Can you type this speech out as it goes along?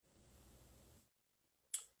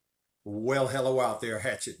Well, hello out there,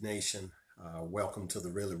 Hatchet Nation. Welcome to the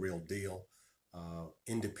Really Real Deal.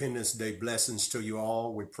 Independence Day blessings to you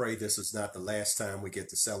all. We pray this is not the last time we get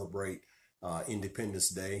to celebrate Independence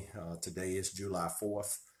Day. Today is July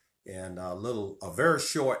 4th. And a very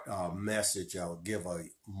short message. I'll give a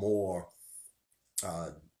more uh,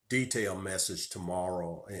 detailed message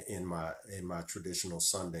tomorrow in my traditional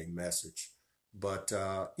Sunday message. But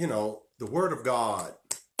the Word of God,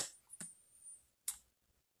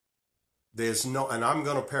 there's no, and I'm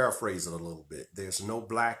going to paraphrase it a little bit. There's no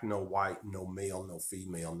black, no white, no male, no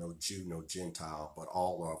female, no Jew, no Gentile, but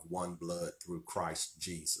all are of one blood through Christ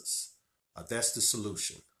Jesus. That's the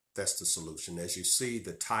solution. That's the solution. As you see,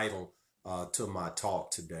 the title to my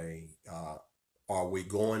talk today, are we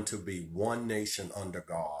going to be one nation under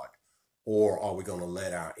God, or are we going to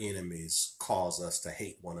let our enemies cause us to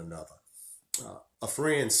hate one another? A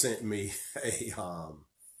friend sent me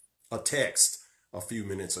a text a few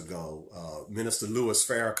minutes ago. Minister Louis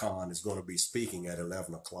Farrakhan is going to be speaking at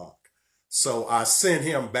 11 o'clock. So I sent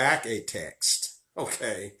him back a text.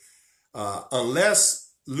 Okay.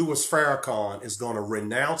 Unless Louis Farrakhan is going to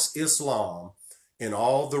renounce Islam and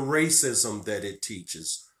all the racism that it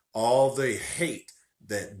teaches, all the hate,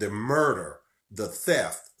 that the murder, the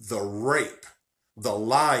theft, the rape, the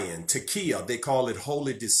lying, tequila, they call it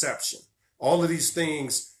holy deception. All of these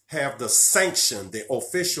things have the sanction, the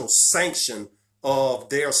official sanction of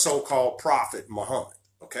their so-called prophet Muhammad.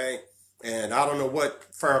 Okay. And I don't know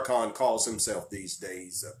what Farrakhan calls himself these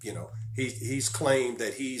days. He's claimed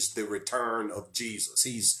that he's the return of Jesus.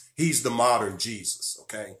 He's the modern Jesus.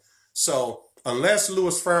 Okay. So unless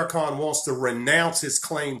Louis Farrakhan wants to renounce his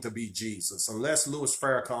claim to be Jesus, unless Louis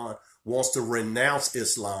Farrakhan wants to renounce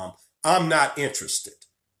Islam, I'm not interested.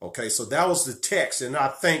 Okay. So that was the text. And I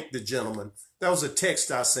thank the gentleman. That was a text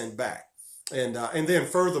I sent back. And then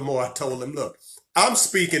furthermore, I told him, look, I'm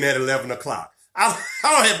speaking at 11 o'clock. I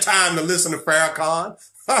don't have time to listen to Farrakhan.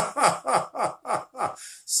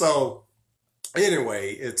 So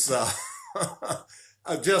anyway, it's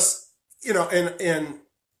just, and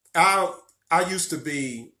I used to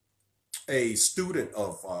be a student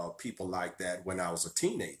of people like that when I was a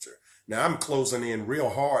teenager. Now I'm closing in real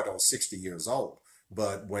hard on 60 years old.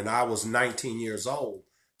 But when I was 19 years old,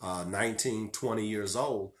 20 years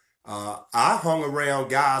old, I hung around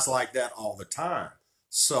guys like that all the time.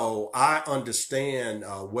 So I understand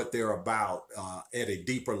what they're about at a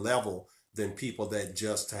deeper level than people that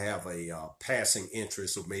just have a passing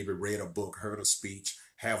interest or maybe read a book, heard a speech,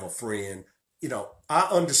 have a friend. I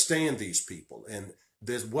understand these people, and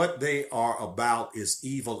what they are about is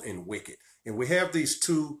evil and wicked. And we have these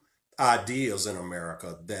two ideas in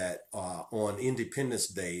America that on Independence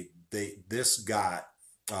Day, this guy,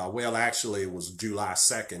 well, actually, it was July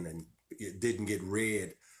 2nd, and it didn't get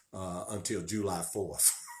read until July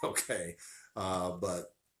 4th. Okay.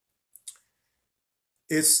 But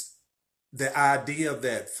it's the idea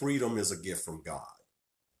that freedom is a gift from God.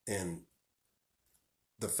 And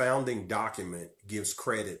the founding document gives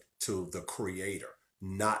credit to the creator,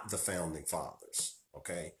 not the founding fathers.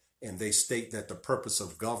 Okay. And they state that the purpose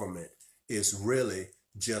of government is really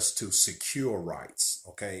just to secure rights.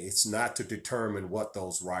 Okay. It's not to determine what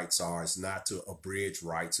those rights are. It's not to abridge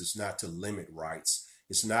rights. It's not to limit rights.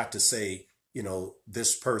 It's not to say,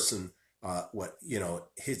 this person,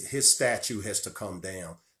 his statue has to come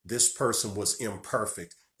down. This person was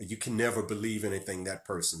imperfect. You can never believe anything that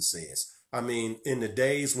person says. I mean, in the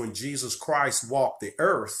days when Jesus Christ walked the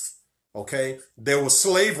earth, okay, there was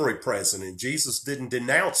slavery present and Jesus didn't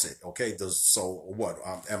denounce it. Okay, so what?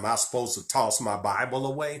 Am I supposed to toss my Bible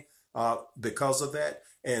away because of that?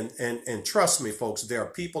 And trust me, folks, there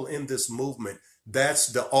are people in this movement. That's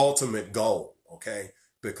the ultimate goal. Okay,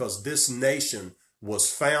 because this nation was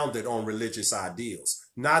founded on religious ideals.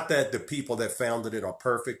 Not that the people that founded it are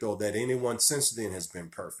perfect or that anyone since then has been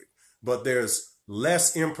perfect, but there's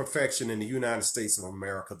less imperfection in the United States of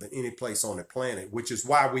America than any place on the planet, which is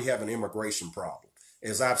why we have an immigration problem.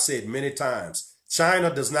 As I've said many times, China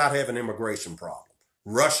does not have an immigration problem.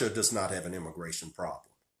 Russia does not have an immigration problem.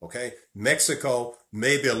 Okay. Mexico,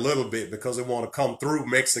 maybe a little bit because they want to come through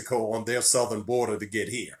Mexico on their southern border to get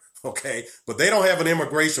here. Okay. But they don't have an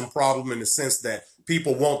immigration problem in the sense that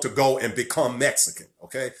people want to go and become Mexican.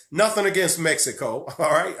 Okay. Nothing against Mexico.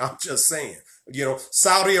 All right. I'm just saying,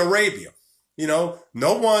 Saudi Arabia, no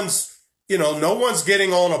one's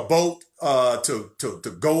getting on a boat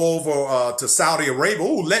to go over to Saudi Arabia.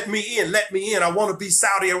 Oh, let me in, let me in. I want to be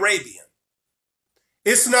Saudi Arabian.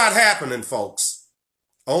 It's not happening, folks.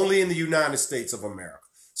 Only in the United States of America.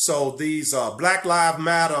 So these Black Lives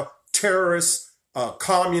Matter terrorists,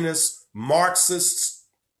 communists, Marxists,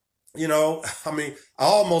 You know, I mean, I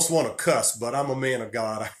almost want to cuss, but I'm a man of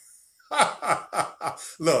God.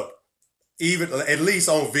 Look, even at least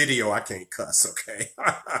on video, I can't cuss, okay?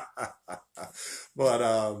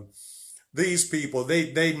 But these people,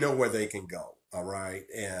 they know where they can go, all right?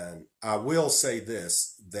 And I will say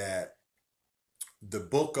this, that the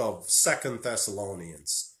book of Second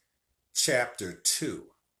Thessalonians, chapter 2,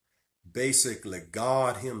 basically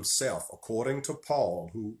God himself, according to Paul,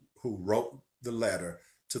 who wrote the letter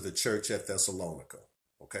to the church at Thessalonica,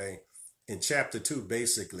 okay? In chapter 2,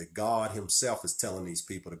 basically God himself is telling these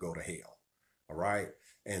people to go to hell, all right?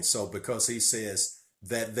 And so because he says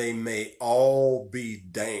that they may all be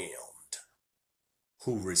damned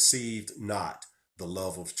who received not the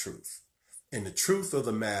love of truth. And the truth of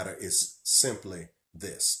the matter is simply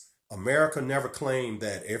this: America never claimed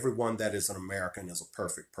that everyone that is an American is a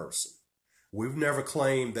perfect person. We've never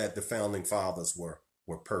claimed that the founding fathers were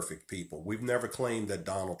perfect people. We've never claimed that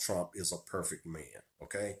Donald Trump is a perfect man,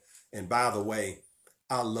 okay? And by the way,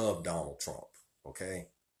 I love Donald Trump, okay?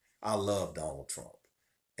 I love Donald Trump.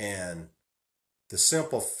 And the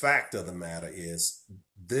simple fact of the matter is,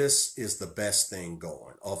 this is the best thing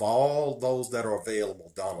going. Of all those that are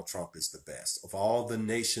available, Donald Trump is the best. Of all the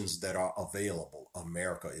nations that are available,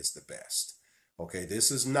 America is the best. Okay,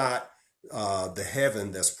 this is not the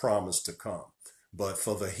heaven that's promised to come. But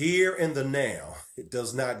for the here and the now, it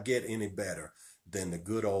does not get any better than the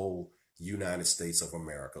good old United States of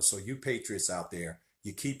America. So you patriots out there,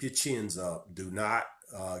 you keep your chins up. Do not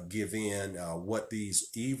give in. What these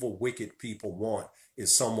evil, wicked people want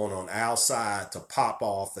is someone on our side to pop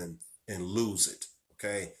off and lose it,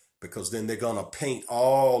 okay? Because then they're going to paint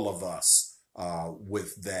all of us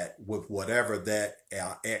with that, with whatever that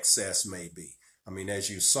excess may be. I mean, as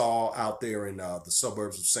you saw out there in the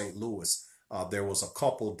suburbs of St. Louis, there was a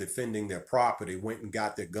couple defending their property, went and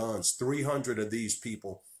got their guns. 300 of these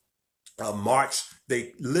people marched.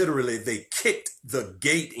 They kicked the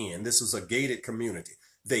gate in. This is a gated community.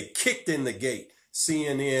 They kicked in the gate.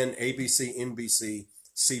 CNN, ABC, NBC,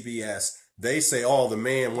 CBS. They say, oh, the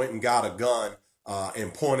man went and got a gun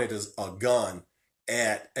and pointed a gun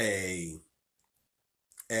at a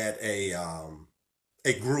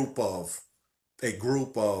group of I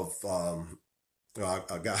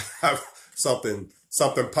got something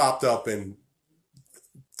popped up and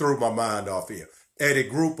threw my mind off here. At a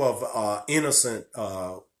group of innocent,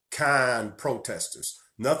 kind protesters.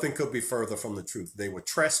 Nothing could be further from the truth. They were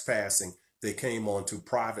trespassing. They came onto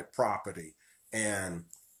private property, and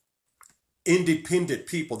independent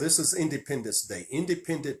people, this is Independence Day,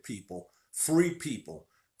 independent people, free people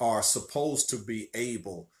are supposed to be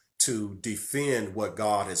able to defend what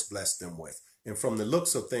God has blessed them with. And from the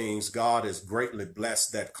looks of things, God has greatly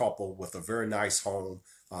blessed that couple with a very nice home.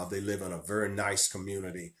 They live in a very nice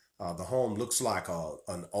community. The home looks like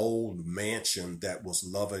an old mansion that was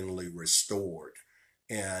lovingly restored.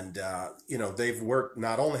 And, they've worked,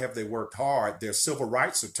 not only have they worked hard, they're civil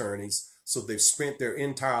rights attorneys. So they've spent their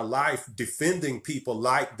entire life defending people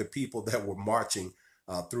like the people that were marching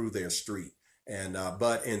through their street. And,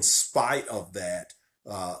 but in spite of that,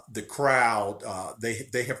 the crowd,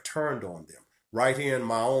 they have turned on them. Right here in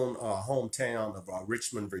my own hometown of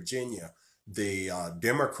Richmond, Virginia, the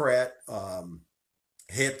Democrat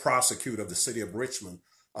head prosecutor of the city of Richmond,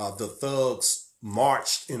 the thugs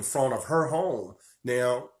marched in front of her home.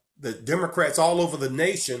 Now, the Democrats all over the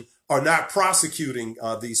nation are not prosecuting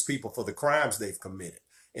these people for the crimes they've committed.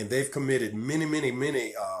 And they've committed many, many,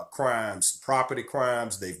 many crimes, property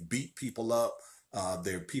crimes. They've beat people up.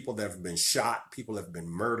 There are people that have been shot, people that have been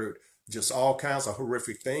murdered, just all kinds of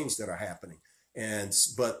horrific things that are happening.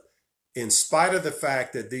 But in spite of the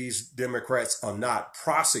fact that these Democrats are not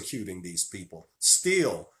prosecuting these people,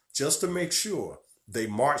 still, just to make sure, they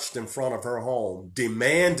marched in front of her home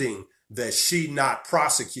demanding that she not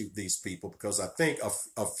prosecute these people, because I think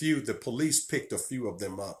the police picked a few of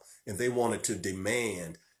them up and they wanted to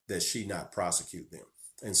demand that she not prosecute them.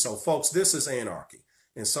 And so, folks, this is anarchy.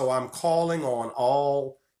 And so I'm calling on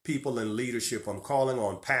all people in leadership. I'm calling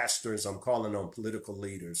on pastors. I'm calling on political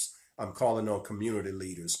leaders. I'm calling on community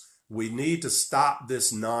leaders. We need to stop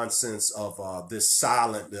this nonsense of this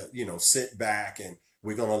silent, sit back and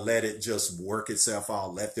we're going to let it just work itself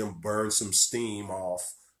out. Let them burn some steam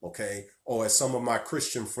off. Okay. Or as some of my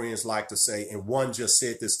Christian friends like to say, and one just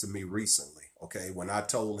said this to me recently. Okay. When I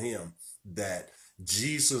told him that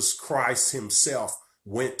Jesus Christ himself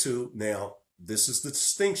went to, now this is the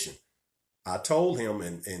distinction. I told him,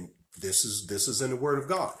 and this is in the Word of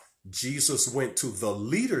God. Jesus went to the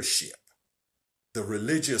leadership, the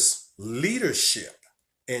religious leadership,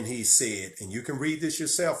 and he said, and you can read this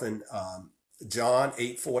yourself in John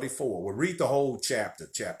 8:44. We'll read the whole chapter,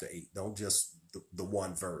 chapter 8. Don't just the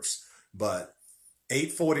one verse. But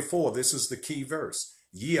 8:44, this is the key verse.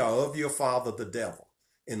 Ye are of your father the devil.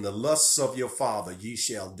 In the lusts of your father ye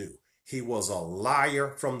shall do. He was a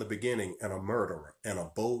liar from the beginning and a murderer, and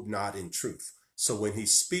abode not in truth. So when he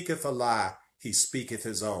speaketh a lie, he speaketh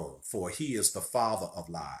his own, for he is the father of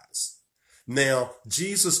lies. Now,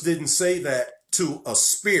 Jesus didn't say that to a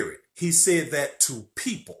spirit. He said that to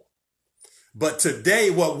people. But today,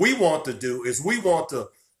 what we want to do is we want to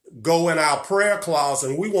go in our prayer closet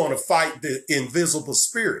and we want to fight the invisible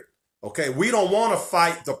spirit. Okay, we don't want to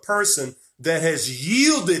fight the person that has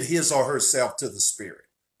yielded his or herself to the spirit.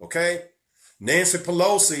 Okay, Nancy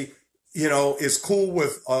Pelosi, is cool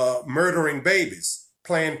with murdering babies,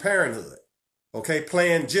 Planned Parenthood. Okay,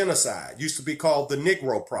 planned genocide, used to be called the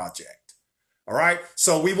Negro Project. All right,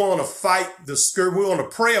 so we want to fight the spirit. We want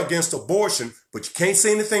to pray against abortion, but you can't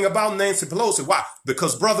say anything about Nancy Pelosi. Why?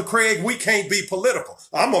 Because, Brother Craig, we can't be political.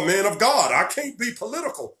 I'm a man of God. I can't be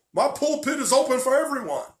political. My pulpit is open for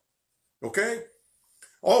everyone. Okay?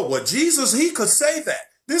 Oh, well, Jesus, he could say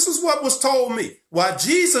that. This is what was told me. Why,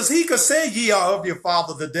 Jesus, he could say ye are of your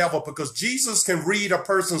father the devil, because Jesus can read a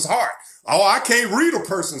person's heart. Oh, I can't read a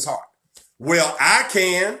person's heart. Well, I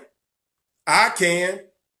can,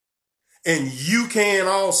 and you can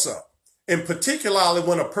also. And particularly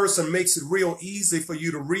when a person makes it real easy for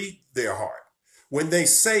you to read their heart. When they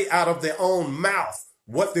say out of their own mouth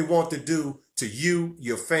what they want to do to you,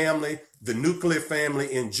 your family, the nuclear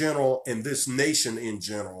family in general, and this nation in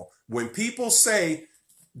general. When people say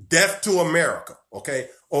death to America, okay,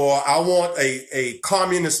 or I want a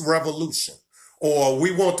communist revolution, or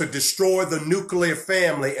we want to destroy the nuclear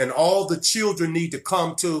family and all the children need to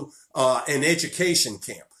come to an education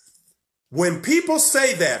camp. When people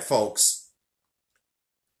say that, folks,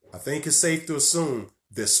 I think it's safe to assume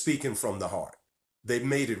they're speaking from the heart. They've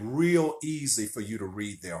made it real easy for you to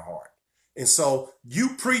read their heart. And so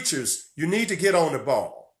you preachers, you need to get on the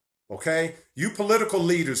ball, okay? You political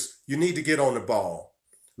leaders, you need to get on the ball.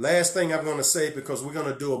 Last thing I'm going to say, because we're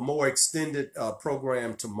going to do a more extended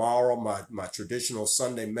program tomorrow, my traditional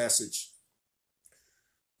Sunday message.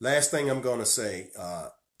 Last thing I'm going to say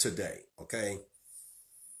today, okay?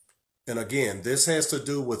 And again, this has to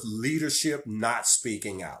do with leadership not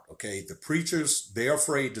speaking out, okay? The preachers, they're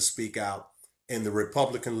afraid to speak out, and the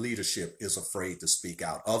Republican leadership is afraid to speak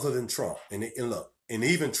out, other than Trump. And look, and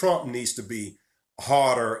even Trump needs to be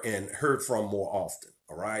harder and heard from more often,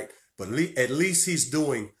 all right? But at least he's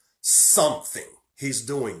doing something. He's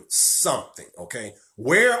doing something, okay?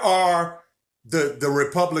 Where are the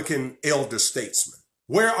Republican elder statesmen?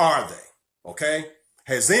 Where are they, okay?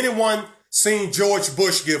 Has anyone seen George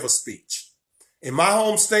Bush give a speech? In my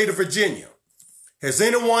home state of Virginia, has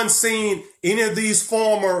anyone seen any of these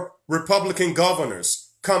former Republican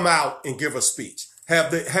governors come out and give a speech? Have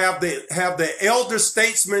the elder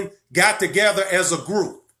statesmen got together as a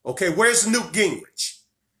group? Okay, where's Newt Gingrich?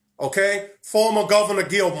 Okay, former Governor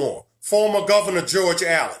Gilmore, former Governor George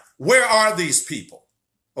Allen. Where are these people?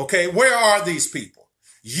 Okay, where are these people?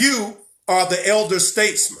 You are the elder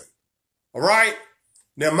statesmen. All right?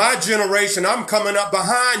 Now, my generation, I'm coming up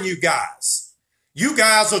behind you guys. You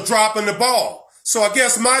guys are dropping the ball. So I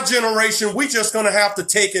guess my generation, we just going to have to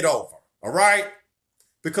take it over. All right?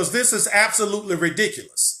 Because this is absolutely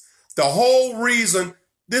ridiculous. The whole reason,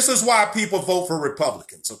 this is why people vote for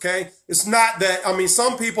Republicans. Okay? It's not that,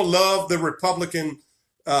 some people love the Republican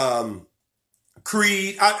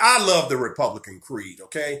creed. I love the Republican creed.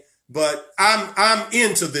 Okay? But I'm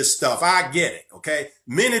into this stuff. I get it, okay?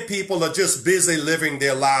 Many people are just busy living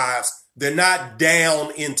their lives. They're not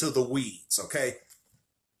down into the weeds, okay?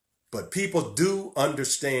 But people do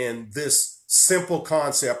understand this simple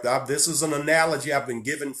concept. This is an analogy I've been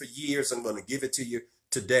given for years. I'm going to give it to you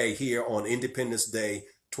today here on Independence Day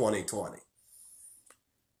 2020.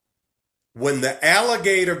 When the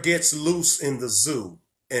alligator gets loose in the zoo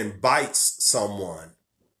and bites someone,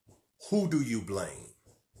 who do you blame?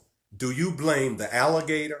 Do you blame the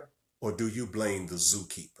alligator or do you blame the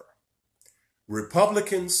zookeeper?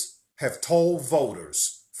 Republicans have told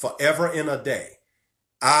voters forever and a day,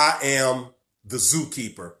 I am the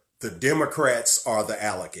zookeeper. The Democrats are the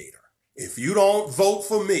alligator. If you don't vote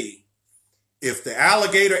for me, if the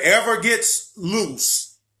alligator ever gets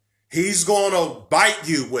loose, he's going to bite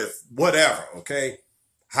you with whatever, okay?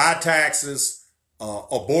 High taxes,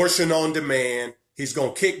 abortion on demand. He's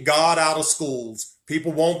going to kick God out of schools.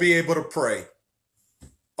 People won't be able to pray.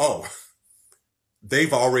 Oh,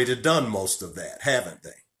 they've already done most of that, haven't they?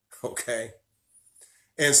 Okay.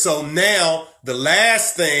 And so now the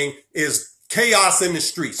last thing is chaos in the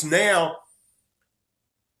streets. Now,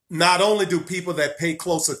 not only do people that pay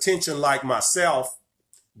close attention like myself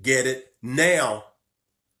get it, now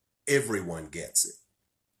everyone gets it.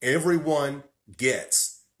 Everyone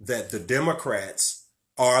gets that the Democrats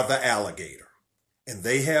are the alligator. And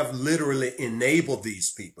they have literally enabled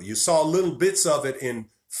these people. You saw little bits of it in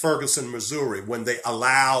Ferguson, Missouri, when they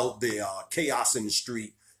allowed the chaos in the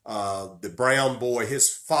street. The brown boy, his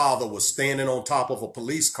father was standing on top of a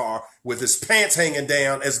police car with his pants hanging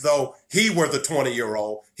down as though he were the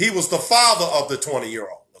 20-year-old. He was the father of the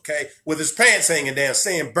 20-year-old, okay, with his pants hanging down,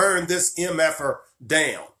 saying, burn this MFer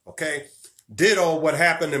down, okay? Ditto what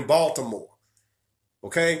happened in Baltimore,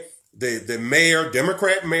 okay? The mayor,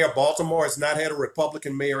 Democrat mayor, Baltimore has not had a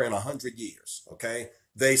Republican mayor in 100 years, okay?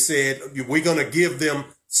 They said, we're going to give them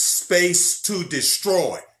space to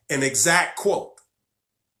destroy, an exact quote.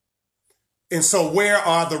 And so where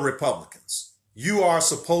are the Republicans? You are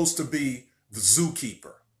supposed to be the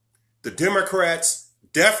zookeeper. The Democrats,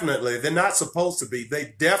 definitely, they're not supposed to be.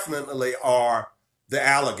 They definitely are the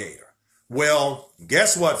alligator. Well,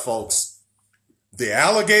 guess what, folks? The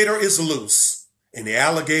alligator is loose and the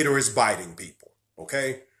alligator is biting people,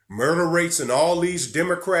 okay? Murder rates in all these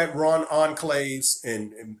Democrat-run enclaves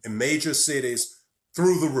in major cities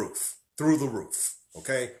through the roof,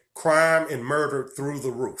 okay? Crime and murder through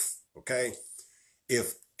the roof, okay?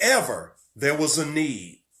 If ever there was a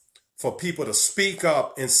need for people to speak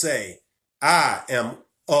up and say, I am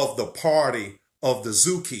of the party of the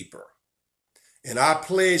zookeeper, and I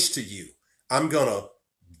pledge to you, I'm going to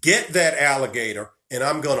get that alligator and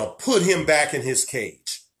I'm going to put him back in his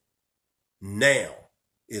cage. Now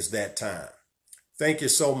is that time. Thank you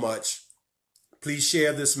so much. Please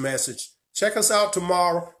share this message. Check us out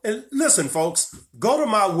tomorrow. And listen, folks, go to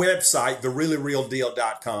my website,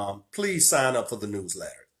 thereallyrealdeal.com. Please sign up for the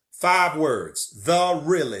newsletter. 5 words,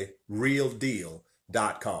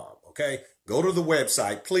 thereallyrealdeal.com. Okay? Go to the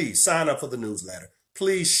website. Please sign up for the newsletter.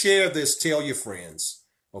 Please share this. Tell your friends.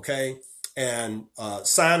 Okay? And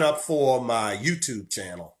sign up for my YouTube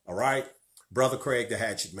channel. All right? Brother Craig the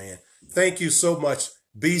Hatchet Man. Thank you so much.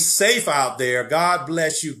 Be safe out there. God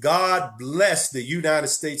bless you. God bless the United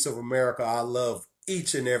States of America. I love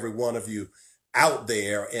each and every one of you out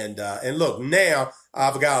there. And look, now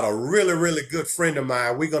I've got a really, really good friend of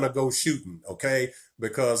mine. We're going to go shooting, okay?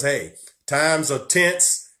 Because, hey, times are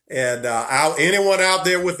tense. And anyone out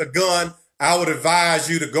there with a gun, I would advise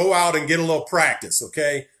you to go out and get a little practice,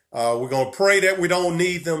 okay? We're going to pray that we don't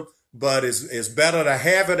need them, but it's better to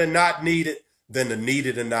have it and not need it than to need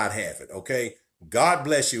it and not have it, okay? God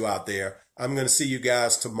bless you out there. I'm going to see you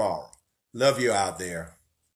guys tomorrow. Love you out there.